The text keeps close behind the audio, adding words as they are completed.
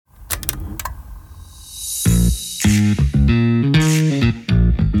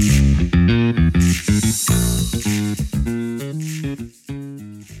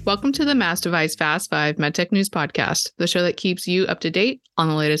Welcome to the MassDevice Fast Five medtech news podcast, the show that keeps you up to date on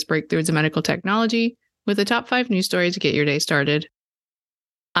the latest breakthroughs in medical technology with the top 5 news stories to get your day started.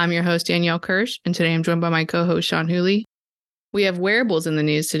 I'm your host, Danielle Kirsh, and today I'm joined by my co-host, Sean Whooley. We have wearables in the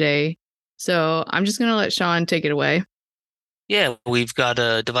news today, so I'm just going to let Sean take it away. Yeah, we've got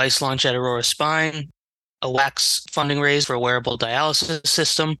a device launch at Aurora Spine, Awak's funding raise for a wearable dialysis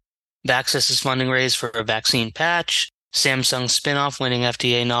system, Vaxess' funding raise for a vaccine patch, Samsung spinoff winning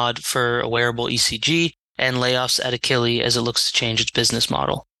FDA nod for a wearable ECG, and layoffs at Akili as it looks to change its business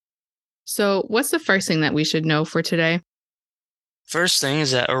model. So what's the first thing that we should know for today? First thing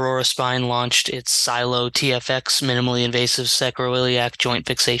is that Aurora Spine launched its SiLO TFX minimally invasive sacroiliac joint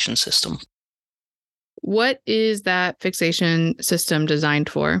fixation system. What is that fixation system designed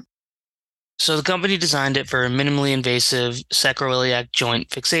for? So the company designed it for minimally invasive sacroiliac joint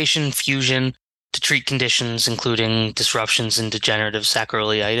fixation fusion to treat conditions including disruptions in degenerative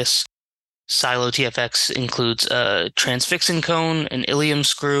sacroiliitis. SiLO TFX includes a transfixing cone, an ilium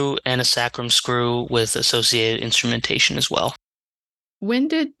screw, and a sacrum screw with associated instrumentation as well. When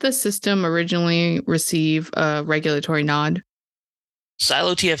did the system originally receive a regulatory nod?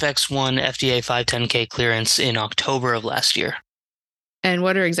 SiLO TFX won FDA 510K clearance in October of last year. And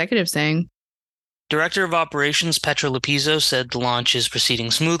what are executives saying? Director of Operations Petra Lopizzo said the launch is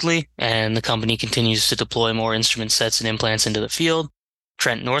proceeding smoothly, and the company continues to deploy more instrument sets and implants into the field.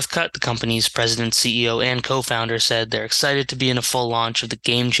 Trent Northcutt, the company's president, CEO, and co-founder, said they're excited to be in a full launch of the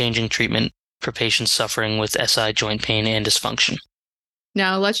game-changing treatment for patients suffering with SI joint pain and dysfunction.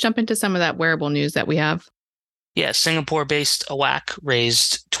 Now let's jump into some of that wearable news that we have. Yeah, Singapore-based Awak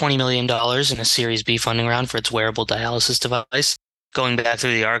raised $20 million in a Series B funding round for its wearable dialysis device. Going back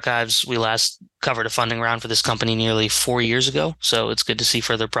through the archives, we last covered a funding round for this company nearly 4 years ago, so it's good to see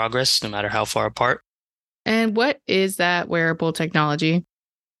further progress, no matter how far apart. And what is that wearable technology?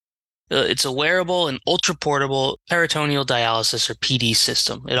 It's a wearable and ultra-portable peritoneal dialysis, or PD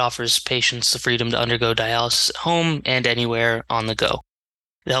system. It offers patients the freedom to undergo dialysis at home and anywhere on the go.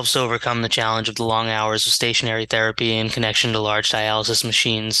 It helps to overcome the challenge of the long hours of stationary therapy in connection to large dialysis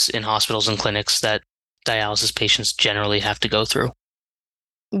machines in hospitals and clinics that dialysis patients generally have to go through.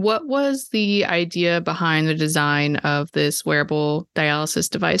 What was the idea behind the design of this wearable dialysis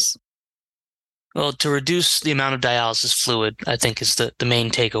device? Well, to reduce the amount of dialysis fluid, I think is the main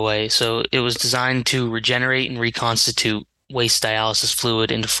takeaway. So it was designed to regenerate and reconstitute waste dialysis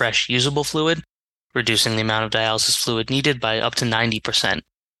fluid into fresh, usable fluid, reducing the amount of dialysis fluid needed by up to 90%.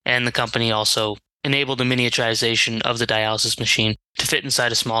 And the company also enabled a miniaturization of the dialysis machine to fit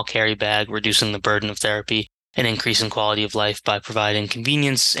inside a small carry bag, reducing the burden of therapy and increasing quality of life by providing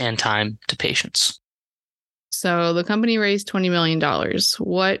convenience and time to patients. So the company raised $20 million.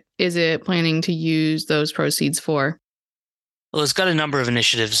 What is it planning to use those proceeds for? Well, it's got a number of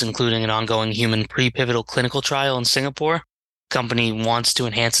initiatives, including an ongoing human pre-pivotal clinical trial in Singapore. The company wants to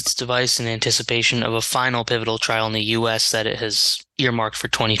enhance its device in anticipation of a final pivotal trial in the US that it has earmarked for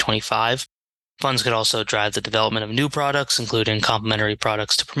 2025. Funds could also drive the development of new products, including complementary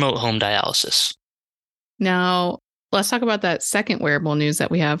products to promote home dialysis. Now, let's talk about that second wearable news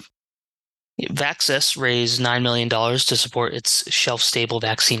that we have. Vaxess raised $9 million to support its shelf-stable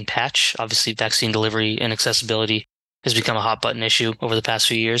vaccine patch. Obviously, vaccine delivery and accessibility has become a hot-button issue over the past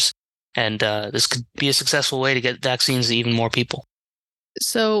few years, and this could be a successful way to get vaccines to even more people.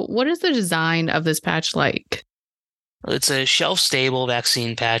 So what is the design of this patch like? It's a shelf-stable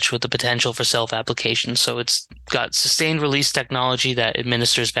vaccine patch with the potential for self-application, so it's got sustained-release technology that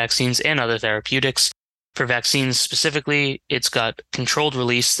administers vaccines and other therapeutics. For vaccines specifically, it's got controlled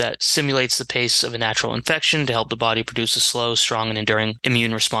release that simulates the pace of a natural infection to help the body produce a slow, strong, and enduring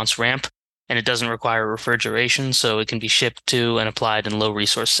immune response ramp. And it doesn't require refrigeration, so it can be shipped to and applied in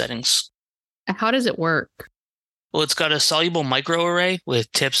low-resource settings. How does it work? Well, it's got a soluble microarray with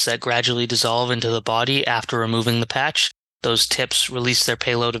tips that gradually dissolve into the body after removing the patch. Those tips release their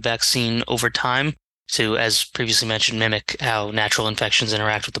payload of vaccine over time to, as previously mentioned, mimic how natural infections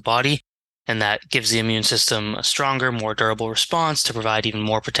interact with the body. And that gives the immune system a stronger, more durable response to provide even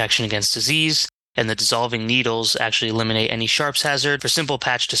more protection against disease. And the dissolving needles actually eliminate any sharps hazard for simple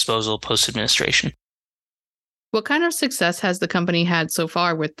patch disposal post-administration. What kind of success has the company had so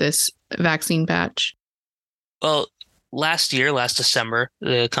far with this vaccine patch? Well, last December,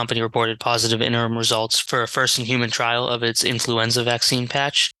 the company reported positive interim results for a first-in-human trial of its influenza vaccine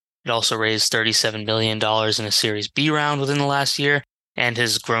patch. It also raised $37 million in a Series B round within the last year, and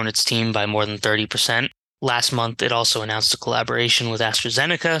has grown its team by more than 30%. Last month, it also announced a collaboration with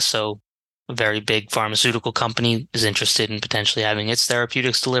AstraZeneca, so a very big pharmaceutical company is interested in potentially having its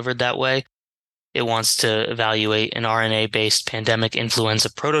therapeutics delivered that way. it wants to evaluate an RNA-based pandemic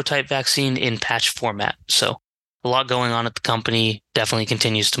influenza prototype vaccine in patch format. So a lot going on at the company, definitely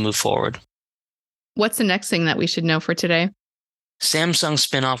continues to move forward. What's the next thing that we should know for today? Samsung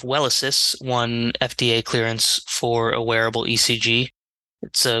spinoff Wellysis won FDA clearance for a wearable ECG.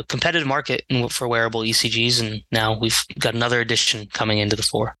 It's a competitive market for wearable ECGs, and now we've got another addition coming into the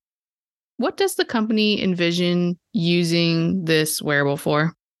fore. What does the company envision using this wearable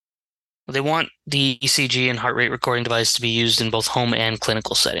for? They want the ECG and heart rate recording device to be used in both home and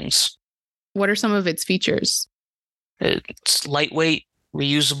clinical settings. What are some of its features? It's lightweight,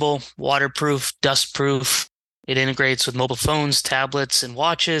 reusable, waterproof, dustproof. It integrates with mobile phones, tablets, and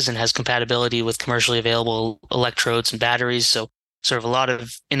watches, and has compatibility with commercially available electrodes and batteries. So sort of a lot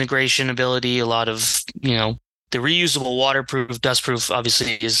of integration ability, a lot of, the reusable, waterproof, dustproof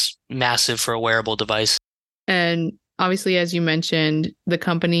obviously is massive for a wearable device. And obviously, as you mentioned, the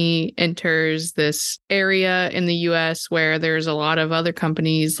company enters this area in the US where there's a lot of other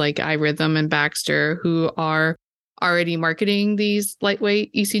companies like iRhythm and Baxter who are already marketing these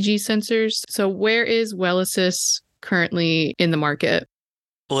lightweight ECG sensors. So where is Wellysis currently in the market?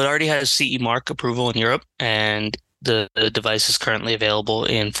 Well, it already has CE mark approval in Europe, and the device is currently available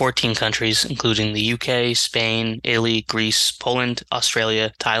in 14 countries, including the UK, Spain, Italy, Greece, Poland,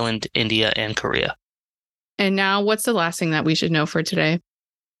 Australia, Thailand, India, and Korea. And now what's the last thing that we should know for today?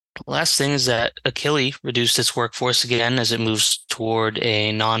 Last thing is that Akili reduced its workforce again as it moves toward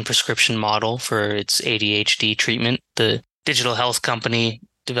a non-prescription model for its ADHD treatment. The digital health company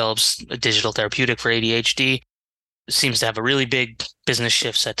develops a digital therapeutic for ADHD. It seems to have a really big business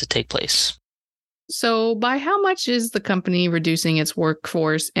shift set to take place. So by how much is the company reducing its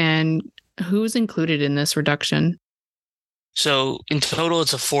workforce, and who's included in this reduction? So in total,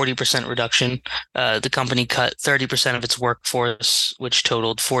 it's a 40% reduction. The company cut 30% of its workforce, which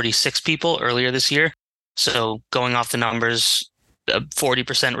totaled 46 people earlier this year. So going off the numbers, a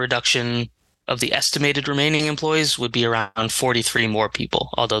 40% reduction of the estimated remaining employees would be around 43 more people,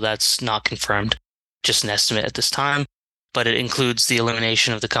 although that's not confirmed, just an estimate at this time. But it includes the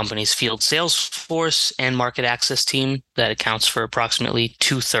elimination of the company's field sales force and market access team that accounts for approximately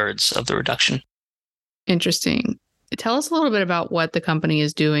 2/3 of the reduction. Interesting. Tell us a little bit about what the company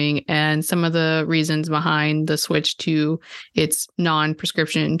is doing and some of the reasons behind the switch to its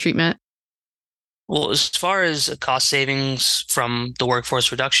non-prescription treatment. Well, as far as cost savings from the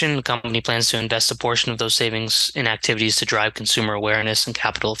workforce reduction, the company plans to invest a portion of those savings in activities to drive consumer awareness and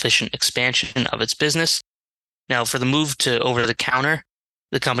capital-efficient expansion of its business. Now, for the move to over-the-counter,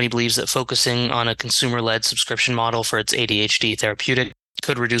 the company believes that focusing on a consumer-led subscription model for its ADHD therapeutic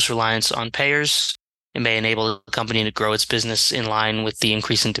could reduce reliance on payers. It may enable the company to grow its business in line with the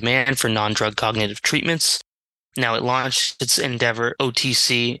increasing demand for non-drug cognitive treatments. Now, it launched its Endeavor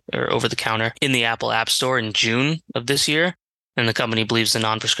OTC, or over-the-counter, in the Apple App Store in June of this year. And the company believes the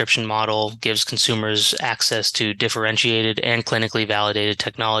non-prescription model gives consumers access to differentiated and clinically validated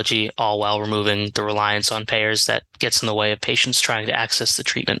technology, all while removing the reliance on payers that gets in the way of patients trying to access the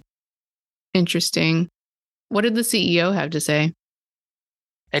treatment. Interesting. What did the CEO have to say?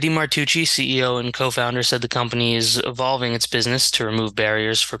 Eddie Martucci, CEO and co-founder, said the company is evolving its business to remove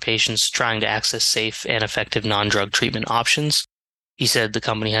barriers for patients trying to access safe and effective non-drug treatment options. He said the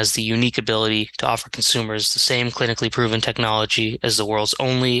company has the unique ability to offer consumers the same clinically proven technology as the world's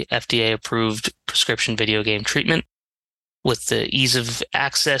only FDA-approved prescription video game treatment, with the ease of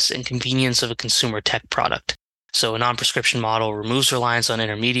access and convenience of a consumer tech product. So a non-prescription model removes reliance on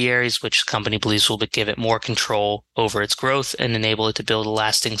intermediaries, which the company believes will give it more control over its growth and enable it to build a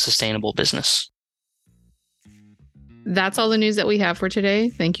lasting, sustainable business. That's all the news that we have for today.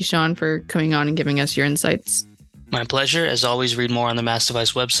 Thank you, Sean, for coming on and giving us your insights. My pleasure. As always, read more on the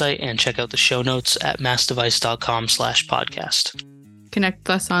MassDevice website and check out the show notes at massdevice.com/podcast. Connect with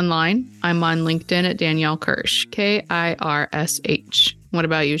us online. I'm on LinkedIn at Danielle Kirsh, Kirsh. What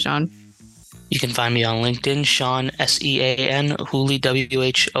about you, Sean? You can find me on LinkedIn, Sean, SEAN, Whooley,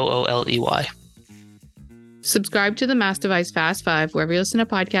 WHOOLEY. Subscribe to the MassDevice Fast Five wherever you listen to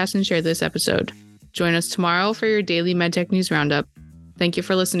podcasts and share this episode. Join us tomorrow for your daily medtech news roundup. Thank you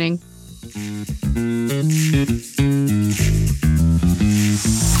for listening.